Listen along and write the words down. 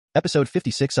Episode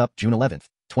 56 up June 11th,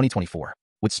 2024.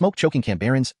 Wood smoke choking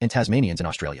Canberrans and Tasmanians in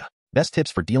Australia. Best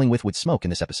tips for dealing with wood smoke in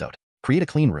this episode. Create a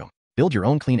clean room. Build your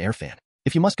own clean air fan.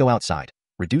 If you must go outside,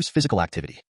 reduce physical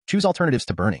activity. Choose alternatives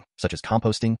to burning, such as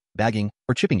composting, bagging,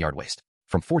 or chipping yard waste.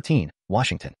 From 14,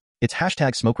 Washington. It's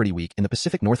hashtag Smoke Ready Week in the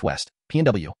Pacific Northwest,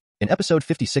 PNW. In episode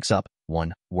 56 up,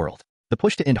 1, World. The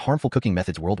push to end harmful cooking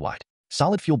methods worldwide.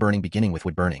 Solid fuel burning beginning with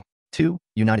wood burning. 2,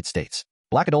 United States.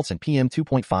 Black adults and PM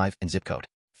 2.5 and zip code.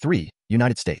 3,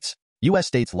 United States. U.S.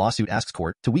 states lawsuit asks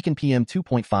court to weaken PM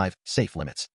 2.5 safe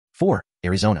limits. 4,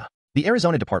 Arizona. The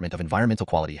Arizona Department of Environmental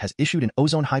Quality has issued an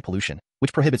ozone high pollution,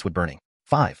 which prohibits wood burning.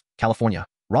 5, California.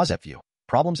 ROSEP view.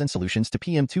 Problems and solutions to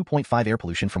PM 2.5 air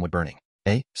pollution from wood burning.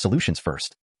 A, solutions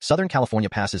first. Southern California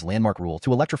passes landmark rule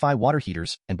to electrify water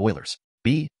heaters and boilers.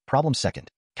 B, problems second.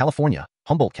 California,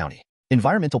 Humboldt County.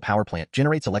 Environmental power plant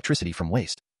generates electricity from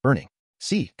waste, burning.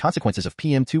 C, consequences of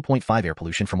PM 2.5 air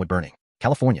pollution from wood burning.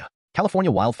 California.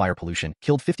 California wildfire pollution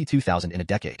killed 52,000 in a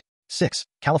decade. 6,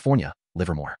 California,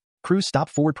 Livermore. Crews stop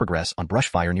forward progress on brush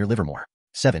fire near Livermore.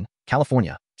 7,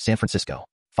 California, San Francisco.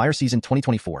 Fire season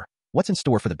 2024. What's in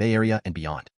store for the Bay Area and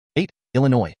beyond? 8,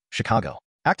 Illinois, Chicago.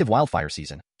 Active wildfire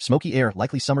season. Smoky air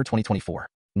likely summer 2024.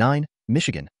 9,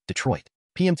 Michigan, Detroit.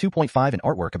 PM 2.5 and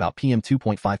artwork about PM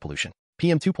 2.5 pollution.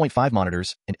 PM 2.5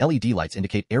 monitors and LED lights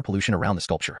indicate air pollution around the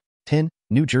sculpture. 10,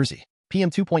 New Jersey. PM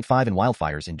 2.5 and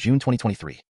wildfires in June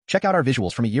 2023. Check out our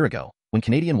visuals from a year ago, when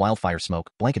Canadian wildfire smoke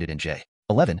blanketed NJ.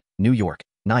 11, New York,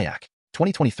 Nyack.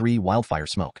 2023 wildfire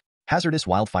smoke. Hazardous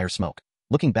wildfire smoke.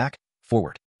 Looking back,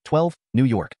 forward. 12, New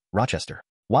York, Rochester.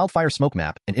 Wildfire smoke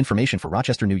map and information for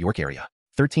Rochester, New York area.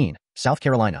 13, South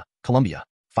Carolina, Columbia.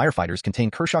 Firefighters contain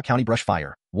Kershaw County brush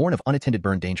fire, warn of unattended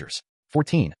burn dangers.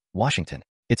 14, Washington.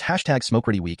 It's hashtag Smoke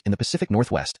Ready Week in the Pacific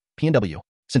Northwest, PNW.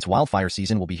 Since wildfire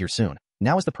season will be here soon,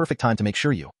 now is the perfect time to make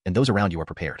sure you and those around you are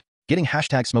prepared. Getting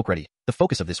hashtag Smoke Ready, the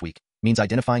focus of this week, means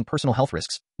identifying personal health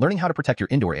risks, learning how to protect your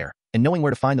indoor air, and knowing where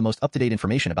to find the most up-to-date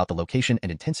information about the location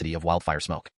and intensity of wildfire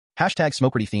smoke. Hashtag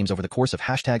Smoke Ready themes over the course of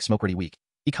hashtag Smoke Ready Week.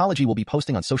 Ecology will be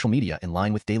posting on social media in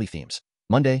line with daily themes.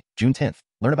 Monday, June 10th,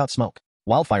 learn about smoke.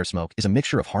 Wildfire smoke is a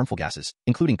mixture of harmful gases,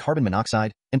 including carbon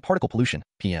monoxide and particle pollution,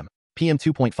 PM. PM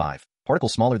 2.5,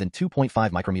 particles smaller than 2.5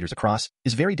 micrometers across,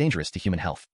 is very dangerous to human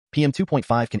health. PM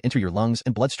 2.5 can enter your lungs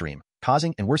and bloodstream,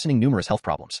 causing and worsening numerous health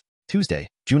problems. Tuesday,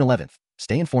 June 11th.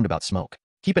 Stay informed about smoke.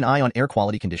 Keep an eye on air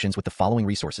quality conditions with the following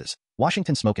resources.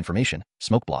 Washington Smoke Information,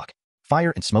 Smoke Block.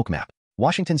 Fire and Smoke Map.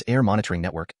 Washington's Air Monitoring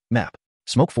Network, MAP.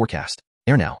 Smoke Forecast.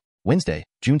 Air Now. Wednesday,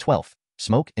 June 12th.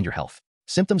 Smoke and your health.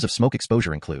 Symptoms of smoke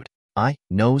exposure include eye,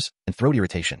 nose, and throat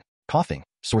irritation, coughing,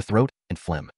 sore throat, and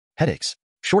phlegm, headaches,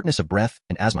 shortness of breath,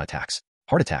 and asthma attacks,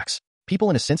 heart attacks. People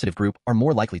in a sensitive group are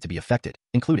more likely to be affected,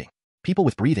 including people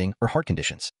with breathing or heart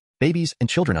conditions, babies and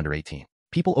children under 18,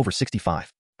 people over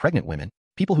 65, pregnant women,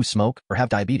 people who smoke or have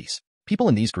diabetes. People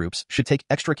in these groups should take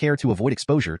extra care to avoid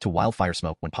exposure to wildfire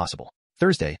smoke when possible.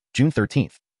 Thursday, June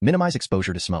 13th. Minimize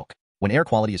exposure to smoke. When air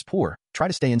quality is poor, try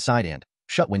to stay inside and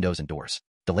shut windows and doors.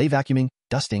 Delay vacuuming,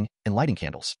 dusting, and lighting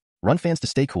candles. Run fans to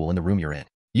stay cool in the room you're in.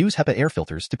 Use HEPA air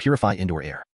filters to purify indoor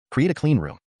air. Create a clean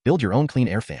room. Build your own clean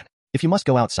air fan. If you must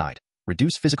go outside,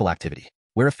 reduce physical activity.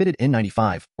 Wear a fitted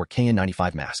N95 or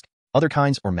KN95 mask. Other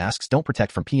kinds or masks don't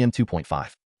protect from PM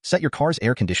 2.5. Set your car's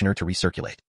air conditioner to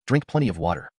recirculate. Drink plenty of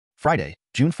water. Friday,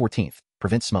 June 14th.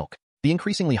 Prevent smoke. The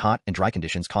increasingly hot and dry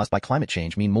conditions caused by climate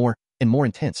change mean more and more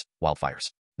intense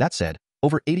wildfires. That said,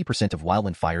 over 80% of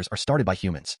wildland fires are started by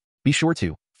humans. Be sure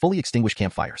to fully extinguish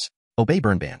campfires. Obey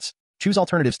burn bans. Choose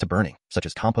alternatives to burning, such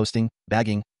as composting,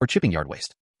 bagging, or chipping yard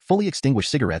waste. Fully extinguish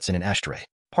cigarettes in an ashtray.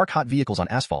 Park hot vehicles on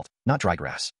asphalt, not dry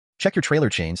grass. Check your trailer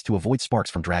chains to avoid sparks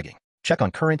from dragging. Check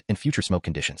on current and future smoke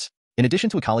conditions. In addition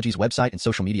to Ecology's website and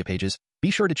social media pages,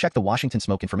 be sure to check the Washington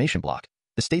Smoke Information Block,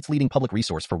 the state's leading public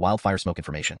resource for wildfire smoke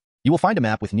information. You will find a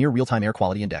map with near real-time air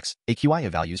quality index, AQI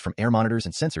values from air monitors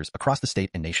and sensors across the state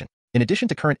and nation. In addition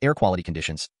to current air quality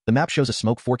conditions, the map shows a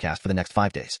smoke forecast for the next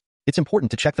 5 days. It's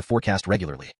important to check the forecast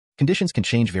regularly. Conditions can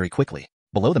change very quickly.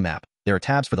 Below the map, there are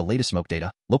tabs for the latest smoke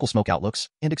data, local smoke outlooks,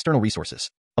 and external resources.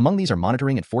 Among these are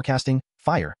monitoring and forecasting,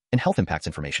 fire, and health impacts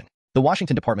information. The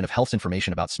Washington Department of Health's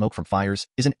information about smoke from fires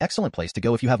is an excellent place to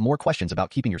go if you have more questions about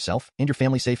keeping yourself and your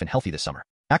family safe and healthy this summer.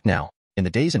 Act now. In the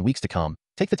days and weeks to come,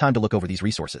 take the time to look over these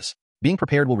resources. Being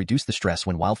prepared will reduce the stress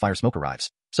when wildfire smoke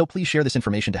arrives, so please share this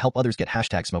information to help others get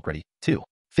hashtag Smoke Ready. 2.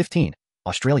 15.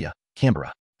 Australia,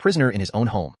 Canberra. Prisoner in his own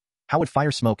home. How would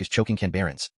fire smoke is choking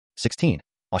Canberrans. 16.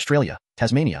 Australia,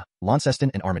 Tasmania, Launceston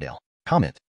and Armidale.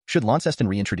 Comment. Should Launceston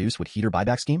reintroduce wood heater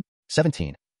buyback scheme?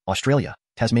 17. Australia,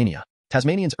 Tasmania.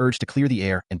 Tasmanians urged to clear the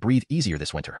air and breathe easier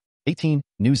this winter. 18.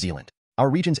 New Zealand. Our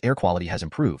region's air quality has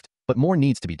improved, but but more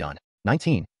needs to be done.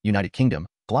 19. United Kingdom,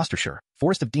 Gloucestershire,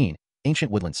 Forest of Dean,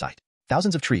 ancient woodland site.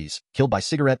 Thousands of trees, killed by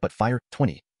cigarette butt fire.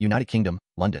 20. United Kingdom,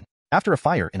 London. After a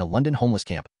fire in a London homeless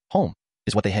camp, home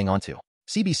is what they hang on to.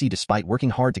 CBC. Despite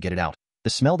working hard to get it out, the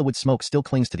smell of the wood smoke still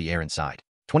clings to the air inside.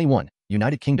 21.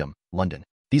 United Kingdom, London.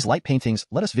 These light paintings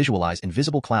let us visualize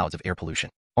invisible clouds of air pollution.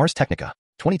 Ars Technica.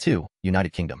 22.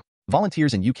 United Kingdom.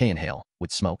 Volunteers in UK inhale,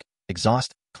 wood smoke,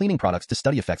 exhaust, cleaning products to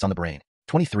study effects on the brain.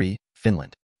 23.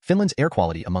 Finland. Finland's air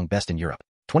quality among best in Europe.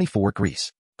 24.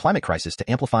 Greece. Climate crisis to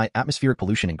amplify atmospheric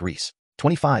pollution in Greece.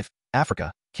 25.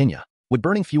 Africa, Kenya.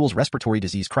 Wood-burning fuels respiratory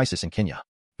disease crisis in Kenya.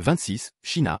 26.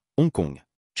 China, Hong Kong.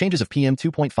 Changes of PM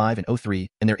 2.5 and 03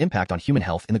 and their impact on human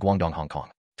health in the Guangdong, Hong Kong.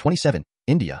 27.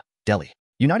 India, Delhi.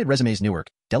 United Resumes Newark,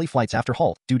 Delhi flights after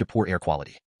halt due to poor air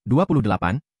quality.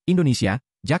 28. Indonesia,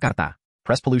 Jakarta.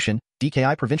 Press pollution,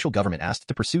 DKI provincial government asked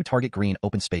to pursue target green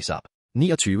open space up.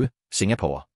 29.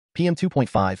 Singapore. PM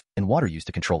 2.5 and water used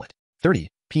to control it. 30.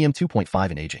 PM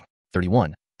 2.5 in aging.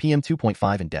 31. PM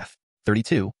 2.5 in death.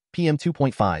 32. PM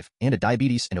 2.5 and a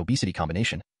diabetes and obesity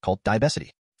combination called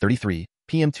diabesity. 33.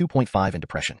 PM 2.5 and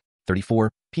depression.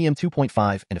 34. PM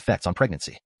 2.5 and effects on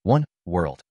pregnancy. 1.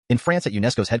 World. In France at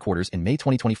UNESCO's headquarters in May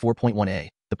 2024.1a,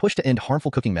 the push to end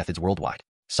harmful cooking methods worldwide.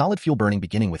 Solid fuel burning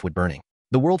beginning with wood burning.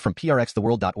 The world from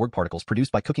prxtheworld.org. Particles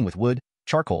produced by cooking with wood,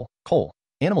 charcoal, coal,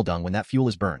 animal dung. When that fuel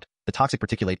is burned, the toxic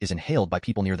particulate is inhaled by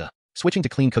people near the. Switching to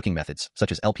clean cooking methods,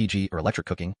 such as LPG or electric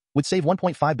cooking, would save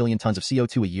 1.5 billion tons of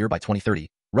CO2 a year by 2030,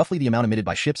 roughly the amount emitted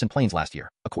by ships and planes last year,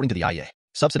 according to the IEA.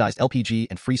 Subsidized LPG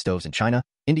and free stoves in China,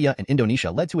 India, and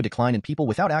Indonesia led to a decline in people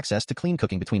without access to clean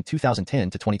cooking between 2010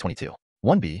 to 2022.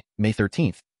 1B, May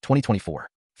 13, 2024.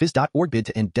 Phys.org bid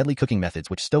to end deadly cooking methods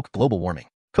which stoke global warming.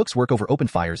 Cooks work over open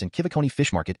fires in Kivakoni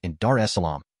Fish Market in Dar es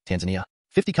Salaam, Tanzania.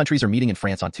 50 countries are meeting in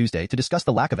France on Tuesday to discuss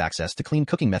the lack of access to clean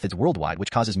cooking methods worldwide,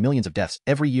 which causes millions of deaths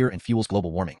every year and fuels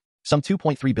global warming. Some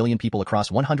 2.3 billion people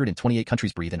across 128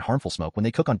 countries breathe in harmful smoke when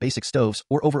they cook on basic stoves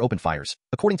or over open fires,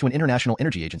 according to an International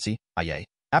Energy Agency, IEA,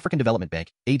 African Development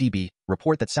Bank, ADB,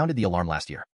 report that sounded the alarm last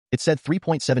year. It said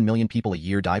 3.7 million people a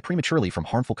year die prematurely from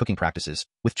harmful cooking practices,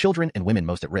 with children and women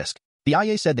most at risk. The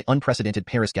IEA said the unprecedented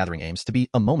Paris gathering aims to be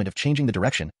a moment of changing the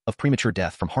direction of premature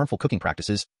death from harmful cooking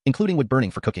practices, including wood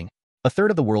burning for cooking. A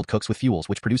third of the world cooks with fuels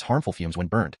which produce harmful fumes when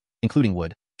burned, including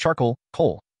wood, charcoal,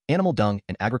 coal, animal dung,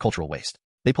 and agricultural waste.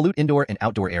 They pollute indoor and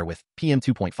outdoor air with PM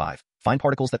 2.5, fine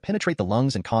particles that penetrate the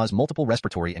lungs and cause multiple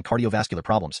respiratory and cardiovascular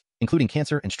problems, including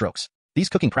cancer and strokes. These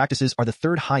cooking practices are the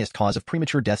third highest cause of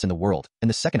premature deaths in the world and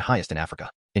the second highest in Africa.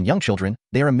 In young children,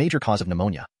 they are a major cause of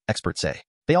pneumonia, experts say.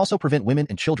 They also prevent women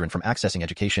and children from accessing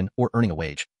education or earning a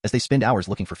wage, as they spend hours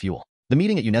looking for fuel. The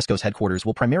meeting at UNESCO's headquarters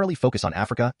will primarily focus on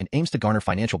Africa and aims to garner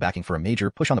financial backing for a major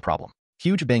push on the problem.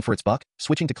 Huge bang for its buck,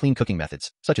 switching to clean cooking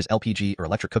methods, such as LPG or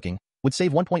electric cooking, would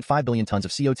save 1.5 billion tons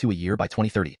of CO2 a year by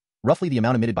 2030, roughly the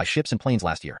amount emitted by ships and planes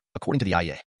last year, according to the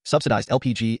IEA. Subsidized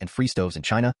LPG and free stoves in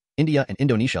China, India, and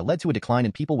Indonesia led to a decline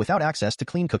in people without access to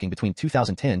clean cooking between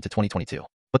 2010 to 2022.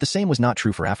 But the same was not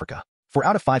true for Africa. 4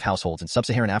 out of 5 households in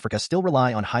sub-Saharan Africa still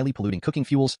rely on highly polluting cooking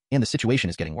fuels, and the situation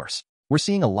is getting worse. We're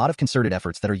seeing a lot of concerted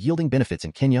efforts that are yielding benefits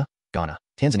in Kenya, Ghana,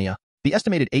 Tanzania. The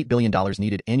estimated $8 billion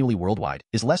needed annually worldwide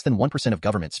is less than 1% of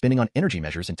government spending on energy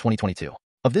measures in 2022.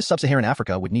 Of this, sub-Saharan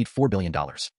Africa would need $4 billion.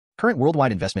 Current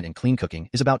worldwide investment in clean cooking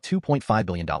is about $2.5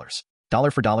 billion.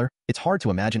 Dollar for dollar, it's hard to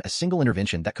imagine a single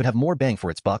intervention that could have more bang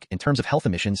for its buck in terms of health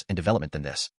emissions and development than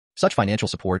this. Such financial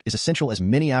support is essential as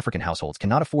many African households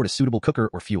cannot afford a suitable cooker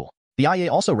or fuel. The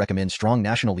IEA also recommends strong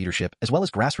national leadership as well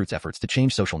as grassroots efforts to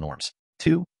change social norms.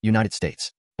 2. United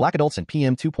States. Black adults in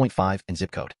PM 2.5 and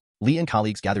zip code. Lee and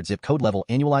colleagues gathered zip code level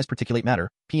annualized particulate matter,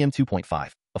 PM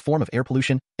 2.5, a form of air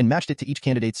pollution, and matched it to each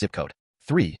candidate's zip code.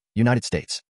 3. United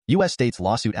States. U.S. states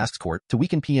lawsuit asks court to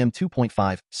weaken PM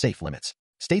 2.5 safe limits.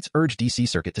 States urge D.C.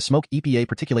 Circuit to smoke EPA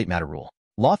particulate matter rule.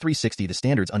 Law 360. The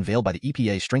standards unveiled by the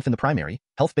EPA strengthen the primary,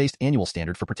 health-based annual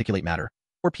standard for particulate matter,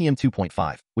 or PM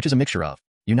 2.5, which is a mixture of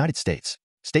United States.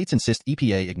 States insist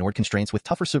EPA ignored constraints with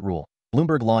tougher soot rule.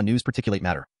 Bloomberg Law News particulate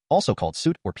matter, also called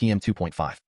soot or PM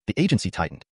 2.5. The agency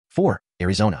tightened. 4.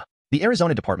 Arizona. The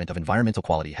Arizona Department of Environmental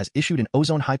Quality has issued an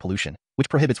ozone high pollution, which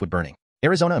prohibits wood burning.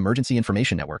 Arizona Emergency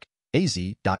Information Network,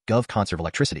 AZ.gov conserve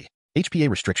electricity. HPA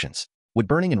restrictions. Wood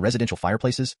burning in residential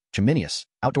fireplaces, chimneys,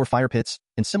 outdoor fire pits,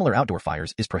 and similar outdoor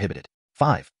fires is prohibited.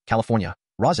 5. California,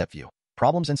 ROSEP view.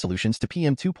 Problems and solutions to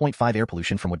PM 2.5 air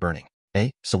pollution from wood burning.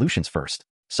 A. Solutions first.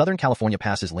 Southern California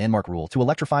passes landmark rule to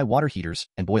electrify water heaters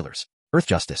and boilers. Earth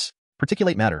justice.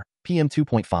 Particulate matter, PM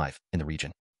 2.5, in the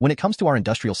region. When it comes to our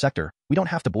industrial sector, we don't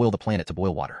have to boil the planet to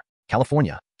boil water.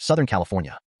 California, Southern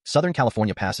California. Southern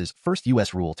California passes first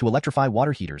U.S. rule to electrify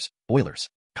water heaters, boilers.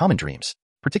 Common dreams.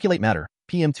 Particulate matter,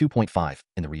 PM2.5,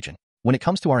 in the region. When it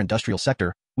comes to our industrial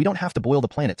sector, we don't have to boil the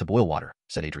planet to boil water,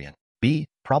 said Adrian. B.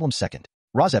 Problem second.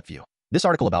 Rosep view. This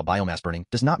article about biomass burning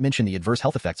does not mention the adverse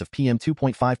health effects of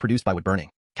PM2.5 produced by wood burning.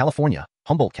 California,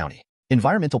 Humboldt County.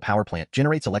 Environmental power plant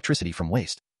generates electricity from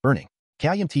waste, burning.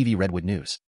 KIMTV Redwood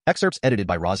News. Excerpts edited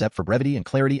by Rosep for brevity and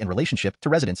clarity in relationship to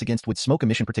Residents Against Wood Smoke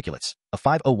Emission Particulates, a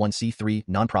 501c3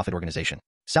 nonprofit organization.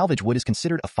 Salvage wood is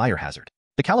considered a fire hazard.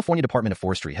 The California Department of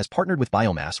Forestry has partnered with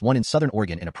Biomass One in Southern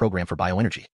Oregon in a program for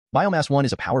bioenergy. Biomass One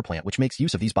is a power plant which makes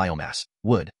use of these biomass,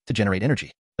 wood, to generate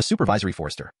energy. A supervisory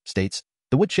forester states,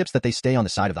 the wood chips that they stay on the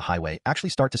side of the highway actually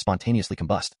start to spontaneously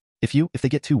combust. If they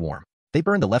get too warm, they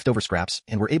burn the leftover scraps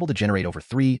and were able to generate over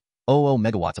 300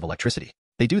 megawatts of electricity.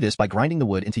 They do this by grinding the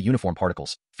wood into uniform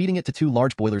particles, feeding it to two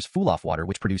large boilers full of water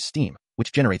which produce steam,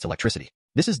 which generates electricity.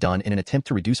 This is done in an attempt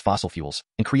to reduce fossil fuels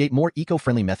and create more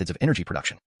eco-friendly methods of energy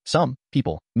production. Some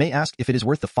people may ask if it is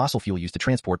worth the fossil fuel used to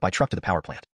transport by truck to the power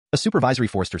plant. A supervisory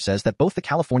forester says that both the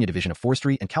California Division of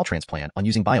Forestry and Caltrans plan on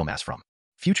using biomass from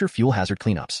future fuel hazard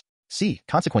cleanups. C.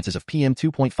 Consequences of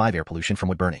PM2.5 air pollution from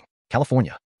wood burning.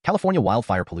 California. California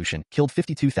wildfire pollution killed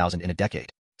 52,000 in a decade.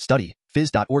 Study,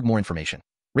 phys.org. More information.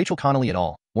 Rachel Connolly et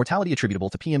al. Mortality attributable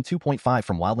to PM2.5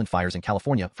 from wildland fires in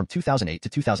California from 2008 to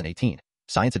 2018.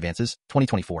 Science Advances,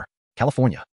 2024.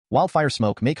 California. Wildfire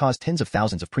smoke may cause tens of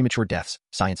thousands of premature deaths.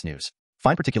 Science News.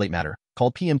 Fine particulate matter,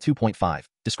 called PM2.5,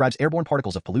 describes airborne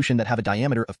particles of pollution that have a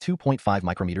diameter of 2.5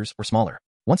 micrometers or smaller.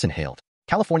 Once inhaled,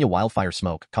 California wildfire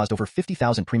smoke caused over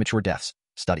 50,000 premature deaths.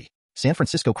 Study. San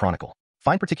Francisco Chronicle.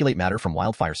 Fine particulate matter from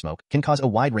wildfire smoke can cause a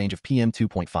wide range of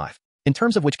PM2.5. In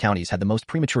terms of which counties had the most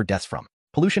premature deaths from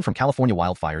pollution from California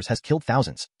wildfires has killed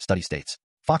thousands, study states.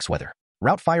 Fox Weather.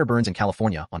 Route fire burns in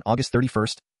California on August 31,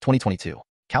 2022.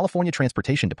 California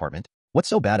Transportation Department. What's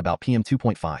so bad about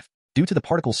PM2.5? Due to the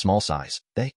particle's small size,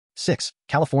 they. 6.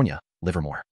 California,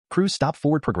 Livermore. Crews stop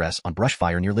forward progress on brush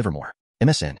fire near Livermore.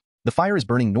 MSN. The fire is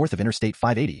burning north of Interstate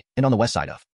 580 and on the west side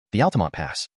of the Altamont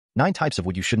Pass. 9 types of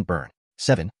wood you shouldn't burn.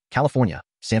 7. California,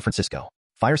 San Francisco.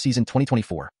 Fire season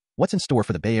 2024. What's in store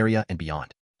for the Bay Area and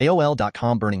beyond?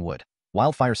 AOL.com. Burning wood.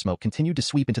 Wildfire smoke continued to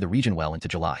sweep into the region well into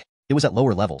July. It was at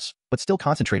lower levels, but still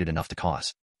concentrated enough to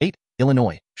cause. 8.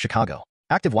 Illinois, Chicago.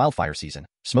 Active wildfire season.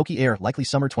 Smoky air likely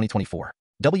summer 2024.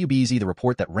 WBZ. The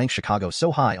report that ranks Chicago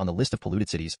so high on the list of polluted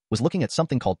cities was looking at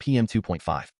something called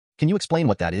PM2.5. Can you explain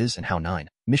what that is and how? 9.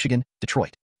 Michigan,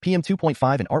 Detroit.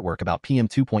 PM2.5 and artwork about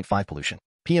PM2.5 pollution.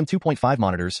 PM2.5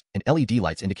 monitors and LED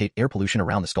lights indicate air pollution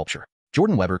around the sculpture.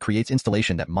 Jordan Weber creates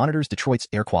installation that monitors Detroit's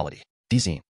air quality.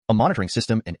 Dzine. A monitoring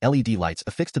system and LED lights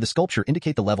affixed to the sculpture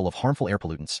indicate the level of harmful air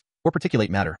pollutants, or particulate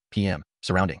matter, PM,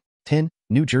 surrounding. 10.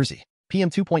 New Jersey.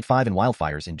 PM2.5 and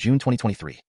wildfires in June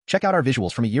 2023. Check out our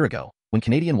visuals from a year ago, when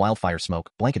Canadian wildfire smoke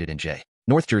blanketed NJ.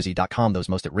 NorthJersey.com. Those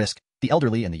most at risk, the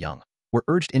elderly and the young, were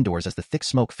urged indoors as the thick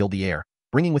smoke filled the air,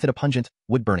 bringing with it a pungent,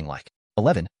 wood-burning-like.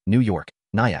 11. New York,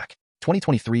 Nyack.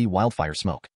 2023 wildfire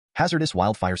smoke. Hazardous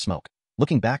wildfire smoke.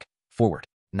 Looking back, forward.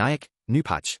 Nyack, New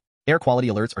Patch. Air quality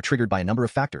alerts are triggered by a number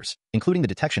of factors, including the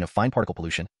detection of fine particle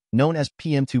pollution, known as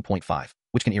PM2.5,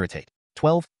 which can irritate.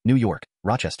 12. New York,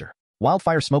 Rochester.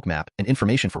 Wildfire smoke map and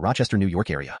information for Rochester, New York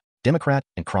area. Democrat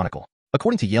and Chronicle.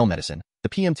 According to Yale Medicine, the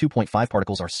PM2.5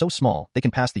 particles are so small they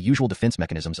can pass the usual defense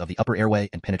mechanisms of the upper airway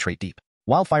and penetrate deep.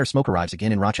 Wildfire smoke arrives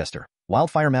again in Rochester.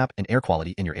 Wildfire map and air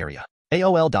quality in your area.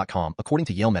 AOL.com. According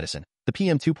to Yale Medicine, the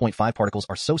PM2.5 particles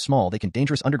are so small they can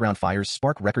dangerous underground fires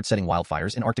spark record-setting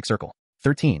wildfires in Arctic Circle.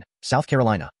 13. South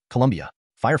Carolina, Columbia.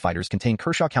 Firefighters contain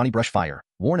Kershaw County brush fire,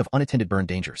 warn of unattended burn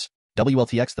dangers.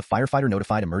 WLTX. The firefighter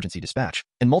notified emergency dispatch,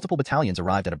 and multiple battalions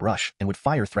arrived at a brush and wood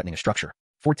fire threatening a structure.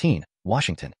 14.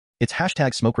 Washington. It's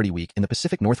hashtag Smoke Ready Week in the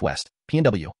Pacific Northwest,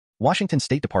 PNW. Washington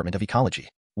State Department of Ecology.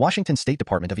 Washington State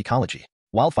Department of Ecology.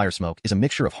 Wildfire smoke is a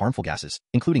mixture of harmful gases,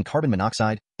 including carbon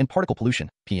monoxide and particle pollution,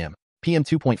 PM.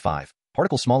 PM2.5,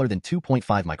 particles smaller than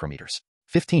 2.5 micrometers.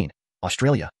 15.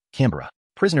 Australia, Canberra.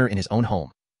 Prisoner in his own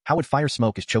home. How wood fire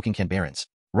smoke is choking Canberrans.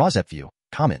 Rosep view.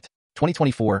 Comment.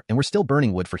 2024, and we're still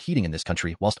burning wood for heating in this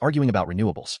country whilst arguing about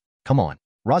renewables. Come on.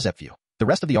 Rosep view. The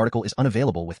rest of the article is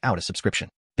unavailable without a subscription.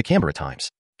 The Canberra Times.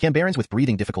 Canberrans with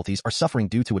breathing difficulties are suffering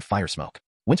due to wood fire smoke.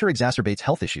 Winter exacerbates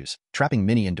health issues, trapping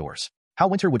many indoors. How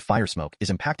winter wood fire smoke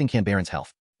is impacting Canberrans'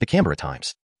 health. The Canberra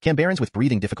Times. Canberrans with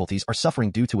breathing difficulties are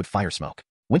suffering due to wood fire smoke.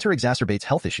 Winter exacerbates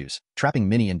health issues, trapping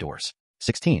many indoors.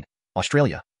 16.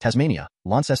 Australia, Tasmania,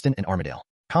 Launceston and Armidale.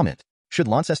 Comment. Should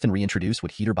Launceston reintroduce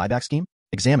wood heater buyback scheme?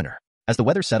 Examiner. As the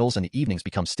weather settles and the evenings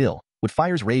become still, wood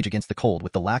fires rage against the cold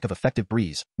with the lack of effective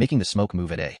breeze, making the smoke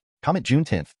move at a. Comment June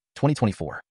 10,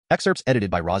 2024. Excerpts edited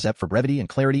by Rozep for brevity and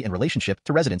clarity in relationship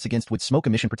to residents against wood smoke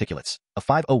emission particulates, a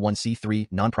 501c3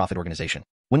 nonprofit organization.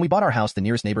 When we bought our house, the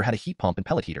nearest neighbor had a heat pump and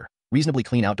pellet heater. Reasonably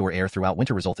clean outdoor air throughout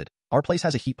winter resulted. Our place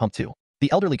has a heat pump too. The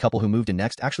elderly couple who moved in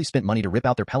next actually spent money to rip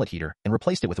out their pellet heater and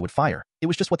replaced it with a wood fire. It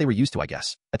was just what they were used to, I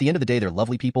guess. At the end of the day, they're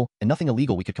lovely people and nothing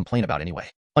illegal we could complain about anyway.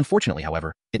 Unfortunately,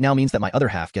 however, it now means that my other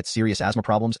half gets serious asthma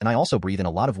problems and I also breathe in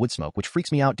a lot of wood smoke, which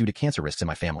freaks me out due to cancer risks in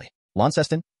my family.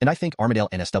 Launceston, and I think Armidale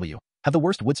NSW, have the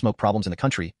worst wood smoke problems in the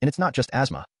country, and it's not just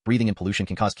asthma. Breathing in pollution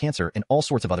can cause cancer and all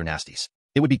sorts of other nasties.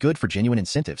 It would be good for genuine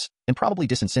incentives, and probably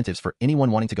disincentives for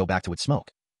anyone wanting to go back to wood smoke,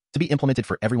 to be implemented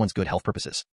for everyone's good health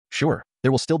purposes. Sure,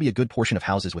 there will still be a good portion of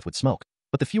houses with wood smoke,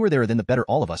 but the fewer there are, then the better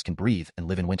all of us can breathe and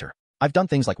live in winter. I've done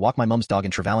things like walk my mum's dog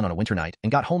in Trevelyan on a winter night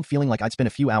and got home feeling like I'd spent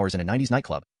a few hours in a 90s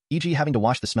nightclub, e.g. having to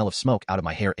wash the smell of smoke out of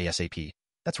my hair ASAP.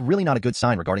 That's really not a good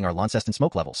sign regarding our Launceston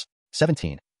smoke levels.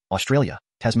 17. Australia,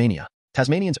 Tasmania.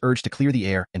 Tasmanians urged to clear the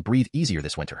air and breathe easier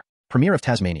this winter. Premier of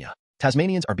Tasmania.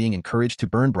 Tasmanians are being encouraged to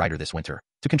burn brighter this winter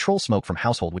to control smoke from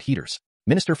household wood heaters.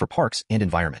 Minister for Parks and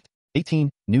Environment. 18.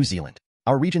 New Zealand.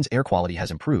 Our region's air quality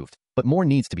has improved, but more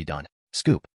needs to be done.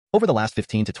 Scoop. Over the last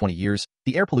 15 to 20 years,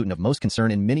 the air pollutant of most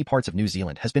concern in many parts of New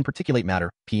Zealand has been particulate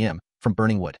matter, PM, from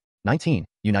burning wood. 19.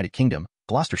 United Kingdom,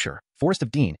 Gloucestershire, Forest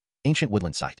of Dean, ancient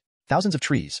woodland site. Thousands of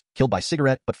trees, killed by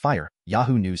cigarette but fire,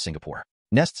 Yahoo News Singapore.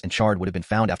 Nests and chard would have been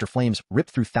found after flames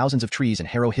ripped through thousands of trees in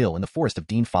Harrow Hill in the Forest of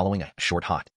Dean following a short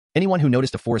hot. Anyone who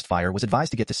noticed a forest fire was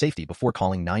advised to get to safety before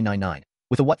calling 999,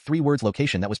 with a what 3 words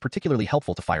location that was particularly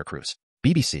helpful to fire crews.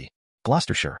 BBC.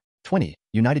 Gloucestershire. 20.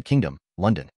 United Kingdom,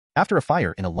 London. After a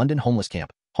fire in a London homeless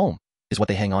camp, home is what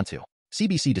they hang on to.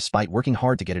 CBC. Despite working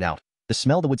hard to get it out, the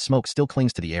smell of the wood smoke still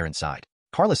clings to the air inside.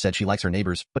 Carla said she likes her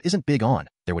neighbors but isn't big on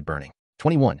their wood burning.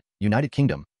 21. United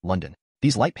Kingdom, London.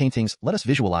 These light paintings let us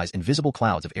visualize invisible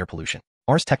clouds of air pollution.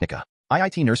 Ars Technica.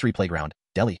 IIT Nursery Playground,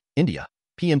 Delhi, India.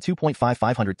 PM 2.5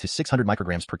 500 to 600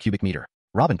 micrograms per cubic meter.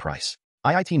 Robin Price.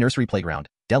 IIT Nursery Playground,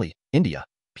 Delhi, India.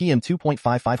 PM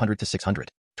 2.5 500 to 600.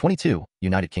 22.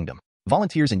 United Kingdom.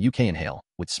 Volunteers in UK inhale,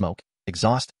 wood smoke,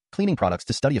 exhaust, cleaning products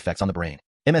to study effects on the brain.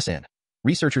 MSN.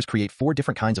 Researchers create 4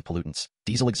 different kinds of pollutants: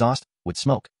 diesel exhaust, wood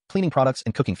smoke, cleaning products,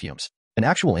 and cooking fumes. An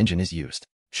actual engine is used.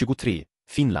 23.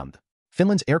 Finland.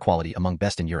 Finland's air quality among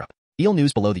best in Europe. EL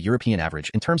News below the European average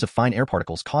in terms of fine air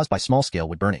particles caused by small-scale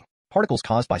wood burning. Particles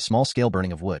caused by small-scale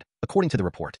burning of wood, according to the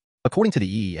report. According to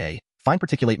the EEA, fine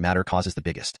particulate matter causes the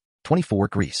biggest. 24.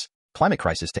 Greece. Climate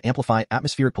crisis to amplify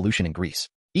atmospheric pollution in Greece.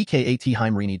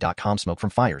 EKATHeimerini.com. Smoke from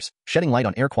fires, shedding light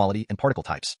on air quality and particle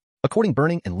types. According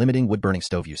burning and limiting wood-burning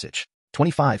stove usage.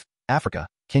 25. Africa,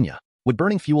 Kenya.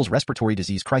 Wood-burning fuels respiratory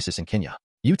disease crisis in Kenya.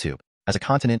 YouTube. As a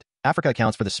continent, Africa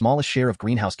accounts for the smallest share of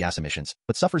greenhouse gas emissions,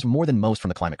 but suffers more than most from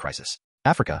the climate crisis.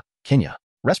 Africa, Kenya.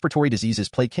 Respiratory diseases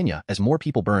plague Kenya as more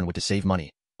people burn wood to save money.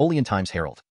 Olean Times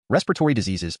Herald. Respiratory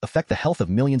diseases affect the health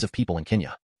of millions of people in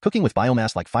Kenya. Cooking with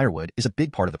biomass like firewood is a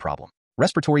big part of the problem.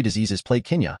 Respiratory diseases plague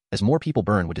Kenya as more people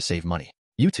burn wood to save money.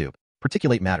 YouTube.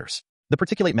 Particulate matters. The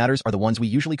particulate matters are the ones we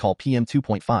usually call PM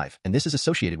 2.5, and this is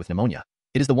associated with pneumonia.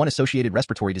 It is the one associated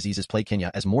respiratory diseases plague Kenya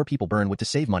as more people burn wood to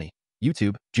save money.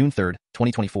 YouTube, June 3,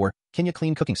 2024, Kenya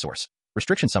Clean Cooking Source.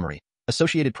 Restriction Summary.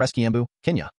 Associated Press Kiambu,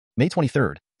 Kenya. May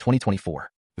 23, 2024.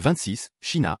 26.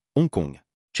 China, Hong Kong.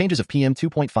 Changes of PM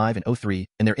 2.5 and 03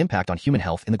 and their impact on human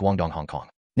health in the Guangdong, Hong Kong.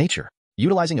 Nature.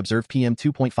 Utilizing observed PM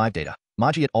 2.5 data,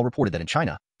 Maji et al. Reported that in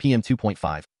China, PM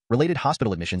 2.5 related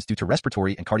hospital admissions due to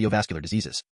respiratory and cardiovascular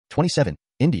diseases. 27.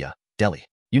 India, Delhi.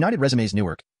 United Resumes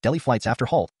Newark, Delhi flights after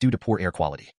halt due to poor air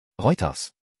quality. Reuters.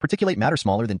 Particulate matter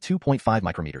smaller than 2.5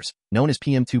 micrometers, known as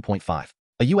PM 2.5.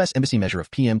 A U.S. Embassy measure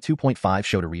of PM 2.5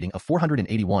 showed a reading of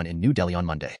 481 in New Delhi on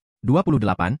Monday.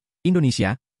 28.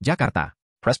 Indonesia, Jakarta.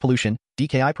 Press pollution,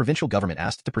 DKI provincial government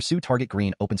asked to pursue target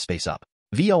green open space up.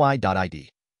 VOI.ID.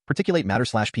 Particulate matter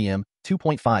 /PM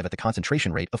 2.5 at the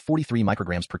concentration rate of 43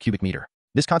 micrograms per cubic meter.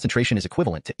 This concentration is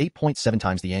equivalent to 8.7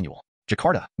 times the annual.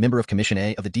 Jakarta, member of Commission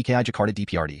A of the DKI Jakarta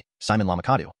DPRD, Simon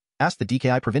Lamakadu, asked the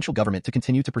DKI provincial government to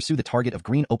continue to pursue the target of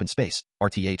green open space,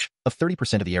 RTH, of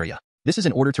 30% of the area. This is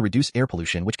in order to reduce air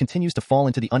pollution, which continues to fall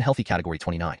into the unhealthy category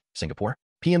 29, Singapore,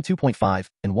 PM 2.5,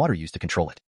 and water use to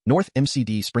control it. North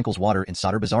MCD sprinkles water in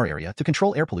Sadar Bazaar area to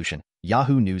control air pollution,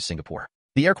 Yahoo News Singapore.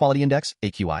 The Air Quality Index,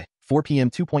 AQI, for PM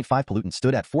 2.5 pollutant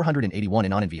stood at 481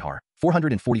 in Anand Vihar,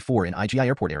 444 in IGI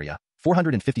Airport area,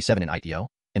 457 in ITO,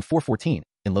 and 414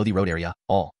 in Lodhi Road area,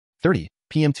 all 30,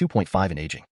 PM 2.5 in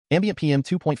aging. Ambient PM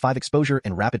 2.5 exposure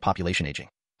and rapid population aging.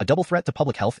 A double threat to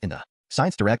public health in the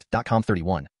ScienceDirect.com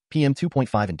 31, PM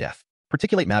 2.5 in death.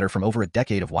 Particulate matter from over a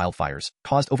decade of wildfires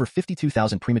caused over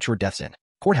 52,000 premature deaths in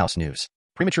Courthouse News.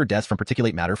 Premature deaths from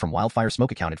particulate matter from wildfire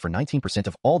smoke accounted for 19%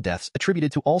 of all deaths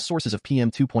attributed to all sources of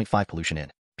PM2.5 pollution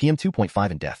in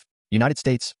PM2.5 and death. United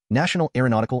States, National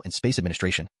Aeronautical and Space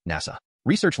Administration, NASA.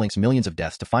 Research links millions of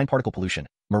deaths to fine particle pollution.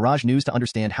 Mirage News to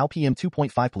understand how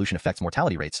PM2.5 pollution affects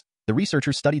mortality rates. The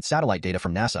researchers studied satellite data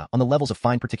from NASA on the levels of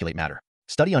fine particulate matter.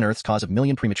 Study unearths cause of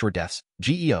million premature deaths.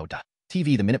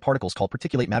 GEO.TV. The minute particles called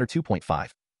particulate matter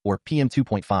 2.5, or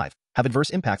PM2.5, have adverse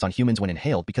impacts on humans when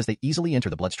inhaled because they easily enter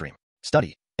the bloodstream.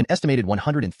 Study. An estimated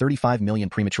 135 million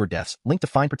premature deaths linked to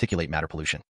fine particulate matter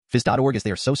pollution. Phys.org. As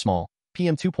they are so small,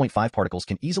 PM2.5 particles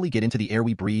can easily get into the air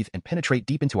we breathe and penetrate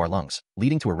deep into our lungs,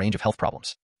 leading to a range of health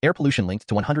problems. Air pollution linked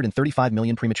to 135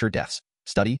 million premature deaths.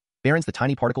 Study. Barron's. The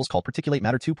tiny particles called particulate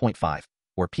matter 2.5,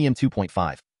 or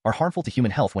PM2.5, are harmful to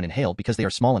human health when inhaled because they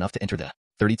are small enough to enter the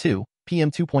 32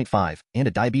 PM2.5 and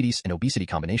a diabetes and obesity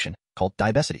combination called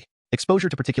diabesity. Exposure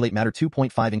to particulate matter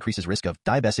 2.5 increases risk of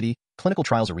diabesity. Clinical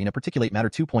trials arena particulate matter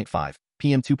 2.5,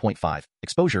 PM2.5,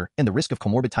 exposure, and the risk of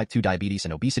comorbid type 2 diabetes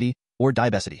and obesity, or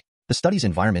diabesity. The study's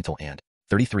environmental and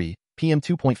 33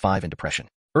 PM2.5 and depression.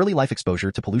 Early life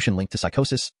exposure to pollution linked to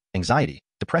psychosis, anxiety,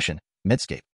 depression.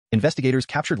 Medscape. Investigators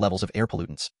captured levels of air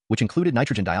pollutants, which included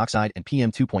nitrogen dioxide and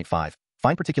PM2.5,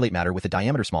 fine particulate matter with a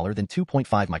diameter smaller than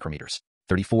 2.5 micrometers.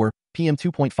 34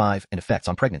 PM2.5 and effects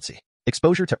on pregnancy.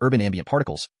 Exposure to urban ambient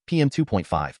particles,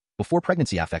 PM2.5, before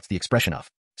pregnancy affects the expression of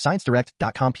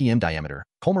ScienceDirect.com. PM diameter,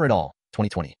 Colmer et al.,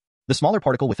 2020. The smaller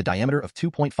particle with a diameter of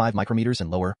 2.5 micrometers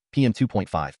and lower,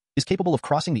 PM2.5, is capable of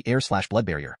crossing the air/blood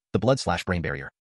barrier, the blood/brain barrier.